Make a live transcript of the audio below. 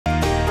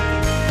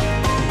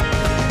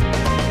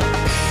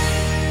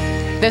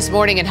This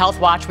morning in Health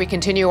Watch, we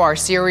continue our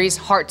series,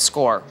 Heart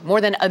Score. More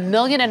than 1.5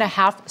 million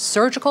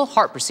surgical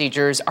heart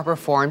procedures are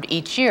performed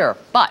each year.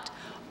 But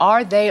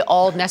are they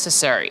all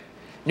necessary?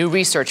 New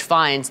research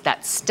finds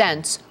that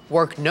stents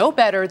work no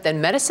better than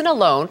medicine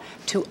alone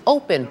to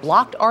open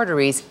blocked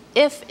arteries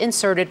if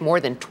inserted more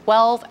than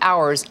 12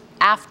 hours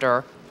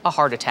after a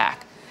heart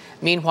attack.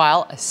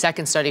 Meanwhile, a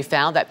second study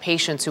found that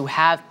patients who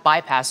have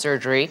bypass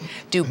surgery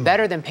do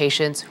better than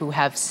patients who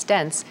have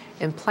stents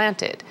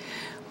implanted.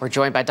 We're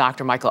joined by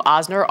Dr. Michael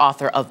Ozner,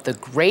 author of The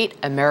Great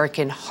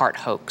American Heart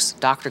Hoax.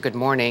 Doctor, good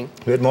morning.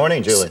 Good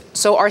morning, Julie.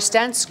 So are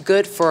stents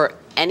good for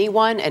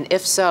anyone? And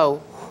if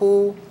so,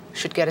 who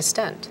should get a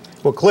stent?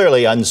 Well,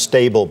 clearly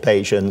unstable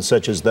patients,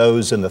 such as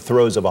those in the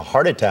throes of a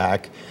heart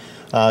attack,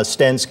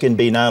 stents can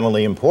be not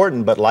only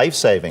important, but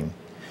life-saving.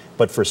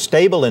 But for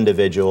stable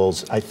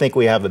individuals, I think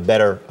we have a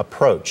better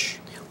approach.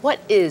 What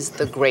is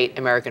the Great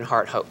American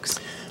Heart Hoax?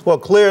 Well,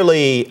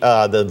 clearly,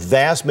 the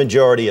vast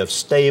majority of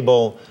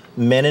stable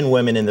men and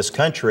women in this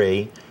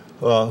country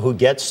who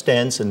get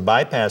stents and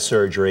bypass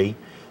surgery,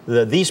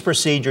 these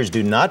procedures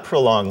do not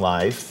prolong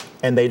life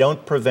and they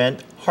don't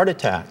prevent heart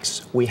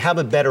attacks. We have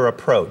a better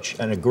approach,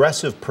 an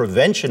aggressive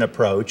prevention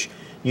approach,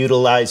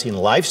 utilizing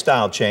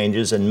lifestyle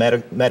changes and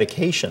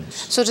medications.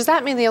 So does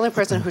that mean the only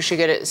person who should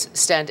get a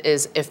stent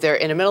is if they're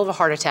in the middle of a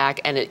heart attack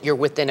and you're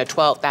within that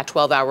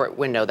 12-hour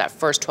window, that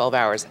first 12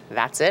 hours,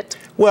 that's it?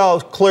 Well,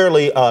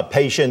 clearly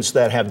patients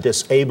that have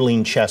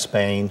disabling chest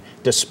pain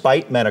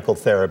despite medical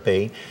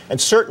therapy, and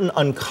certain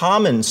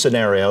uncommon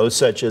scenarios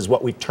such as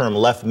what we term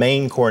left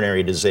main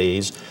coronary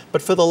disease.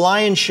 But for the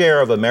lion's share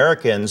of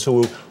Americans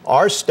who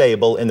are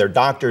stable in their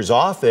doctor's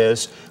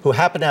office, who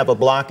happen to have a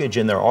blockage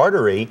in their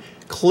artery,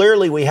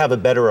 clearly we have a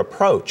better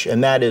approach,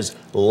 and that is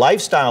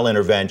lifestyle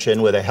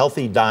intervention with a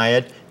healthy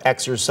diet,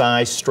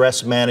 exercise,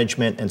 stress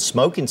management, and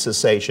smoking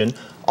cessation,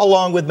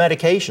 along with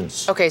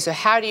medications. Okay, so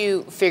how do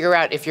you figure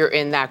out if you're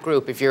in that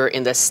group, if you're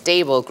in the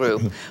stable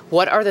group?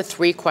 What are the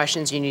 3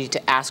 questions you need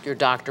to ask your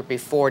doctor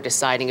before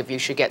deciding if you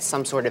should get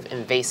some sort of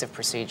invasive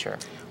procedure?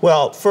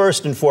 Well,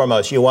 first and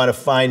foremost, you want to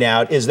find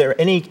out, is there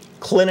any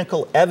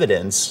clinical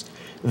evidence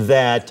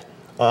that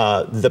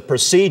the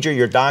procedure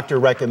your doctor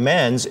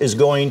recommends is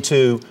going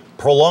to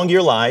prolong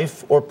your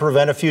life or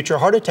prevent a future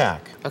heart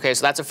attack? Okay,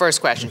 so that's the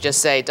first question. Just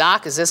say,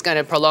 Doc, is this going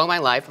to prolong my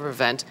life or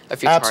prevent a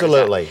future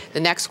Absolutely. heart attack?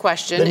 The next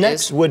question is... The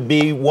next would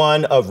be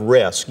one of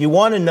risk. You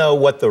want to know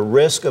what the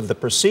risk of the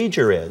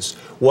procedure is.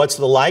 What's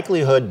the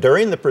likelihood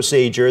during the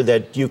procedure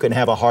that you can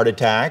have a heart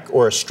attack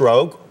or a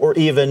stroke or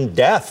even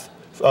death?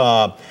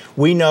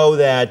 We know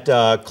that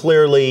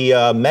clearly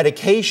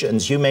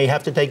medications, you may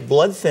have to take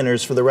blood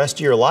thinners for the rest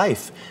of your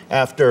life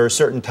after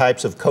certain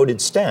types of coated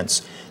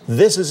stents.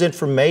 This is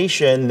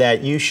information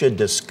that you should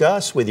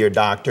discuss with your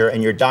doctor,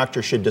 and your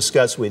doctor should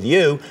discuss with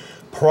you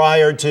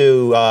prior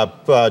to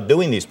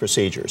doing these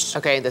procedures.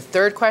 Okay, the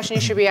third question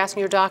you should be asking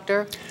your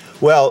doctor?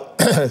 Well,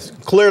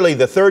 clearly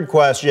the third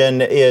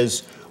question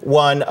is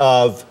one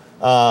of,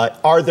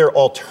 are there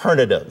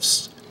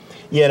alternatives?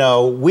 You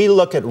know, we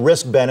look at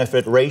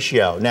risk-benefit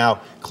ratio. Now,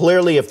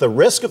 clearly, if the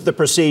risk of the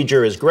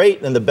procedure is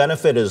great and the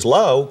benefit is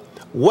low,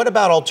 what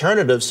about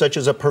alternatives such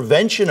as a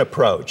prevention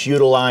approach,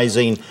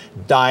 utilizing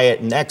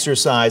diet and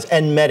exercise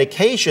and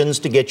medications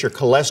to get your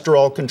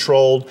cholesterol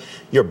controlled,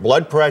 your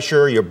blood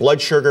pressure, your blood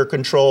sugar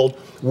controlled?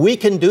 We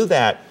can do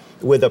that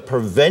with a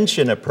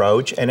prevention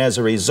approach, and as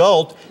a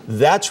result,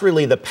 that's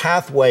really the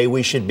pathway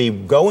we should be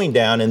going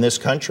down in this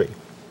country.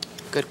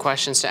 Good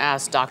questions to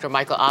ask. Dr.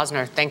 Michael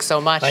Ozner, thanks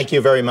so much. Thank you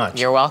very much.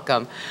 You're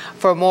welcome.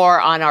 For more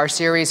on our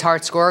series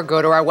Heart Score,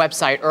 go to our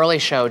website,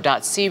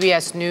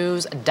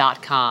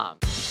 earlyshow.cbsnews.com.